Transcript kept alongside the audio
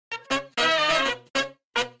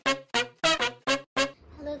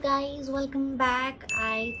guys, welcome back.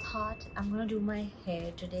 I thought I'm gonna do my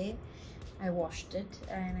hair today. I washed it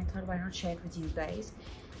and I thought why not share it with you guys.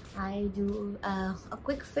 I do a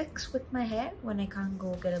quick fix with my hair when I can't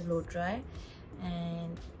go get a blow dry,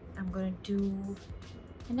 and I'm gonna do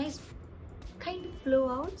a nice kind of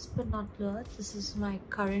blowouts but not blowouts. This is my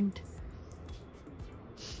current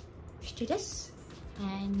status,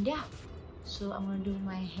 and yeah, so I'm gonna do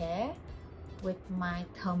my hair with my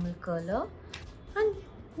thermal curler. And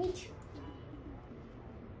meet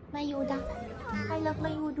my Yoda. I love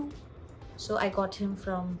my Yoda. So I got him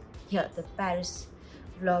from here, the Paris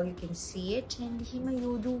vlog. You can see it, and he my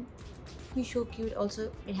Yoda. He's so cute.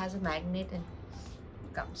 Also, it has a magnet and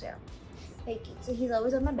comes here. Like it. So he's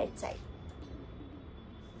always on my bedside,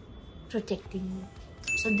 protecting me.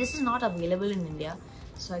 So this is not available in India.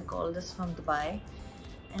 So I call this from Dubai,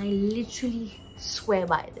 and I literally swear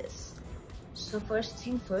by this. So first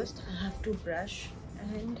thing first, I have to brush,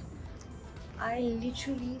 and I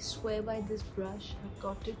literally swear by this brush. I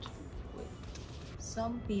got it with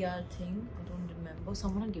some PR thing, I don't remember,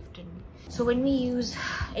 someone gifted me. So when we use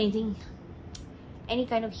anything, any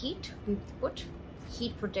kind of heat, we put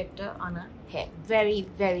heat protector on our hair. Very,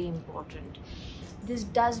 very important. This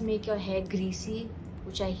does make your hair greasy,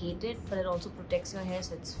 which I hate it, but it also protects your hair,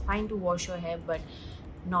 so it's fine to wash your hair but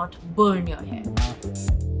not burn your hair.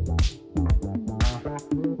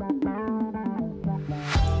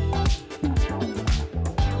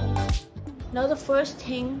 Now the first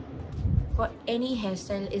thing for any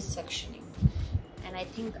hairstyle is sectioning, and I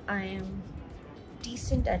think I am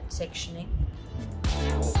decent at sectioning.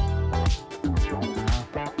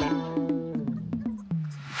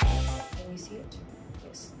 Can you see it?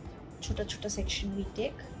 Yes. Chota chota section we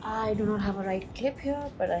take. I do not have a right clip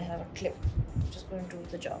here, but I have a clip. I'm just going to do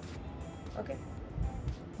the job. Okay.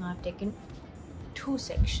 Now I've taken 2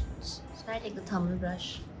 sections. So I take the thermal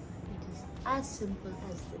brush. It is as simple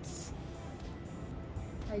as this.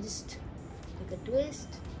 I just take a twist,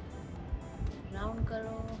 round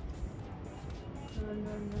karo, run.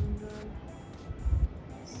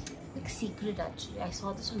 Big secret actually. I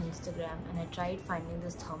saw this on Instagram and I tried finding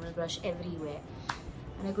this thermal brush everywhere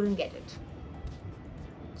and I couldn't get it.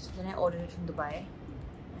 So then I ordered it from Dubai,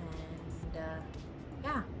 and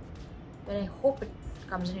yeah, but I hope it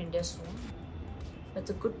comes in India soon. It's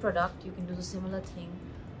a good product. You can do the similar thing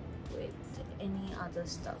with any other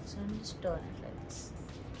stuff. So I'm just turn it like this.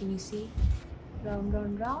 Can you see? Round.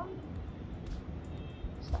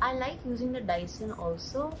 So I like using the Dyson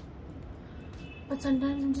also, but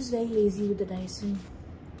sometimes I'm just very lazy with the Dyson.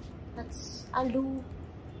 I'll do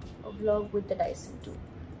a vlog with the Dyson too.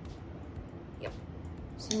 Yep.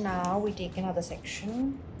 So now we take another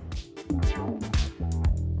section.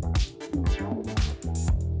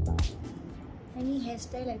 Any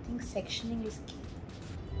hairstyle, I think sectioning is key.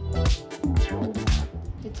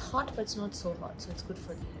 It's hot, but it's not so hot, so it's good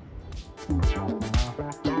for the hair.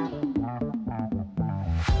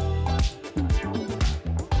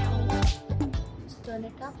 Just turn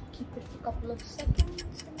it up, keep it for a couple of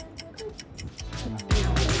seconds, and then we're good.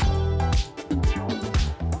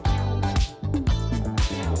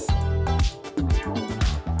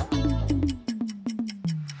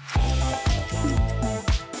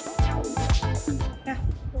 Yeah,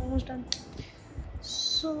 we're almost done.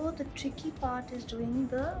 So the tricky part is doing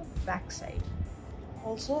the backside.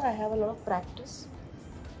 Also, I have a lot of practice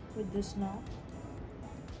with this now.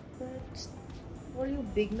 But all you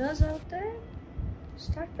beginners out there,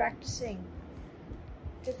 start practicing.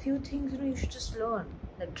 There are a few things you should just learn,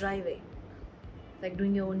 like driving, like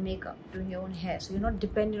doing your own makeup, doing your own hair, so you're not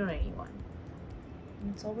dependent on anyone.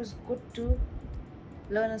 And it's always good to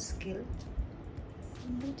learn a skill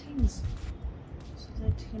and do things so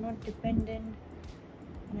that you're not dependent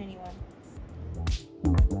on anyone.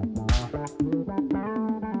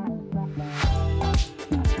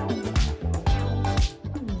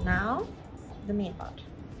 Now the main part.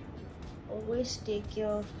 Always take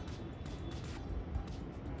your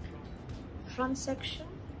front section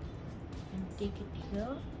and take it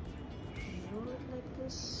here, roll it like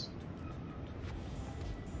this.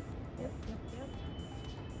 Yep.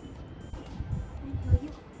 And here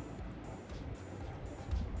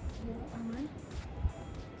you am I.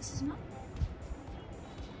 This is not.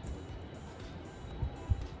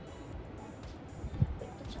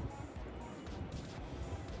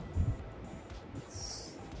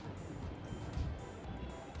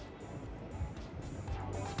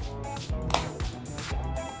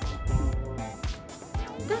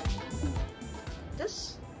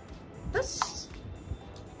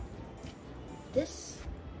 This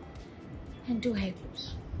and 2 hair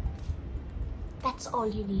clips. That's all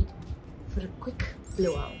you need for a quick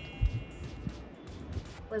blowout.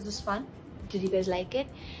 Was this fun? Did you guys like it?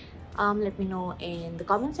 Let me know in the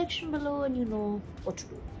comment section below, and you know what to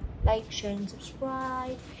do. Like, share and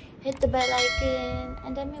subscribe, hit the bell icon,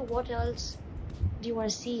 and tell me what else do you want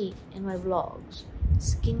to see in my vlogs.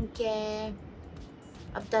 Skincare.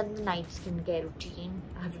 I've done the night skincare routine.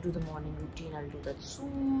 I have to do the morning routine. I'll do that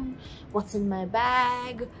soon. What's in my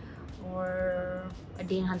bag, or a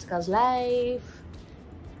day in Hansika's life.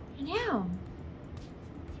 And yeah,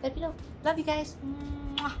 let me know. Love you guys.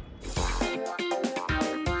 Mwah.